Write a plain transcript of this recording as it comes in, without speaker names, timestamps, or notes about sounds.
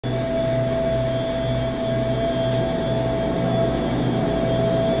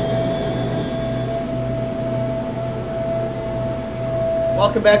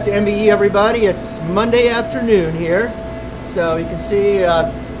Welcome back to MBE, everybody. It's Monday afternoon here. So you can see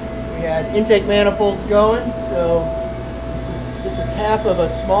we had intake manifolds going. So this is half of a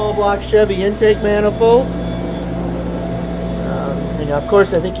small block Chevy intake manifold. And of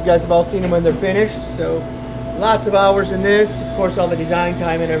course, I think you guys have all seen them when they're finished. So lots of hours in this. Of course, all the design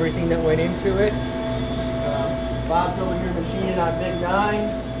time and everything that went into it. Bob's over here machining on big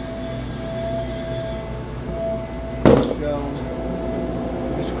 9s. So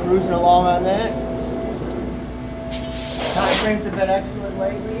just cruising along on that. Time frames have been excellent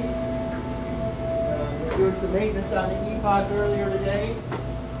lately. We're doing some maintenance on the epoch earlier today.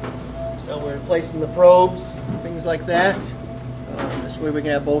 So we're replacing the probes, things like that. This way we can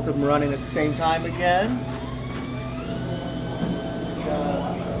have both of them running at the same time again.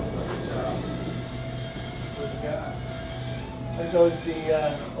 There goes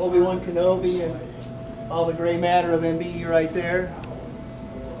the Obi-Wan Kenobi and all the gray matter of MBE right there.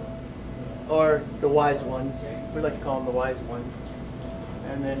 Or the wise ones. We like to call them the wise ones.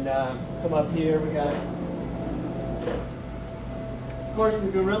 And then come up here, we got, of course,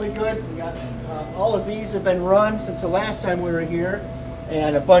 we've been really good. We got all of these have been run since the last time we were here,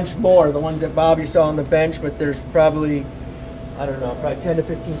 and a bunch more. The ones that Bob you saw on the bench, but there's probably, I don't know, probably 10 to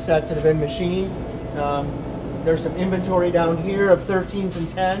 15 sets that have been machined. There's some inventory down here of 13s and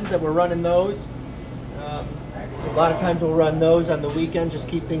 10s that we're running those. So a lot of times we'll run those on the weekend, just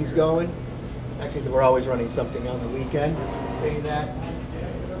keep things going. Actually, we're always running something on the weekend. Say that.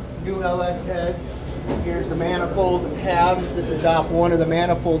 New LS heads. Here's the manifold halves. This is op 1 of the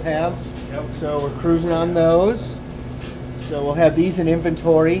manifold halves. Yep. So we're cruising on those. So we'll have these in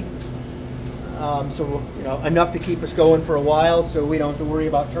inventory. So we'll, you know, enough to keep us going for a while, so we don't have to worry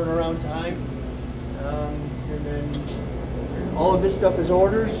about turnaround time. And then all of this stuff is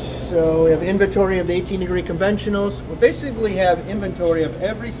orders. So we have inventory of the 18-degree conventionals. We basically have inventory of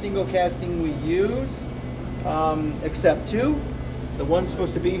every single casting we use, except 2. The one's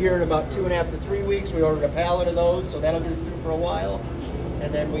supposed to be here in about 2.5 to 3 weeks. We ordered a pallet of those, so that'll get us through for a while.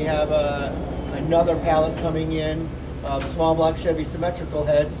 And then we have another pallet coming in of small block Chevy symmetrical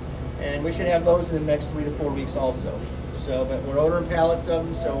heads, and we should have those in the next 3 to 4 weeks also. So, but we're ordering pallets of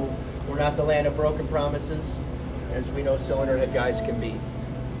them, so we're not the land of broken promises, as we know cylinder head guys can be.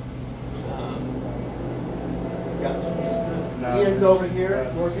 Ian's over here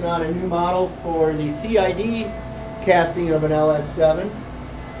working on a new model for the CID casting of an LS7.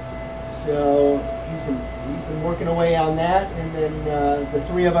 So he's been working away on that, and then the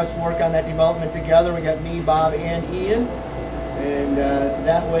 3 of us work on that development together. We got me, Bob, and Ian, and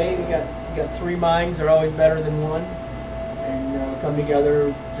that way we got 3 minds are always better than one, and come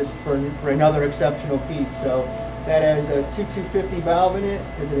together just for another exceptional piece. So that has a 250 valve in it.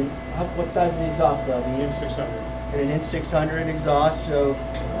 Is it what size is the exhaust valve? The inch 600. And an inch 600 exhaust, so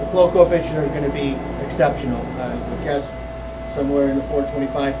the flow coefficients are going to be exceptional. We cast somewhere in the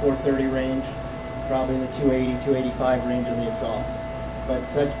 425, 430 range, probably in the 280, 285 range on the exhaust. But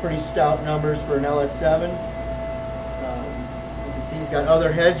that's pretty stout numbers for an LS7. You can see he's got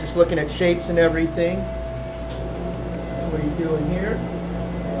other heads, just looking at shapes and everything. That's what he's doing here.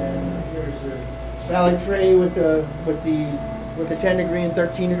 And here's the pallet tray with the 10-degree and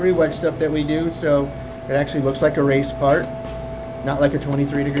 13-degree wedge stuff that we do. So it actually looks like a race part, not like a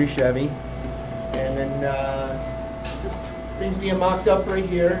 23-degree Chevy. And then just things being mocked up right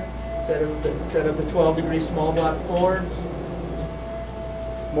here. Set of the 12-degree small block Fords.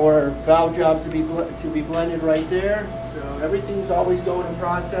 More valve jobs to be blended right there. So everything's always going in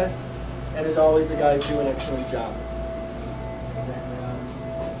process, and as always, the guys do an excellent job. And then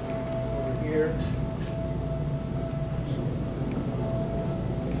over here.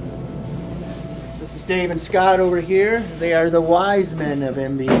 This is Dave and Scott over here. They are the wise men of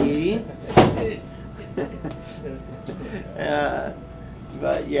MBE.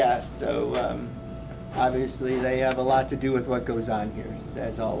 But yeah, so obviously they have a lot to do with what goes on here,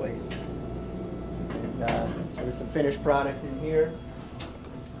 as always. And so there's some finished product in here.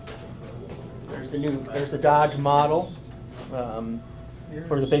 There's the Dodge model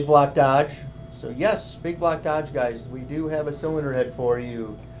for the big block Dodge. So yes, big block Dodge guys, we do have a cylinder head for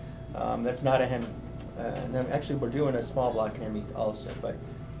you. That's not a Hemi. And then actually we're doing a small block Hemi also, but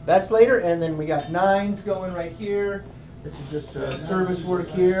that's later. And then we got 9s going right here. This is just service work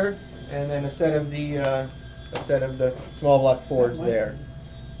here, and then a set of the small block Fords there.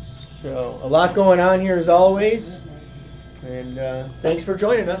 So a lot going on here as always. And thanks for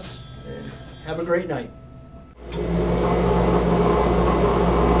joining us, and have a great night.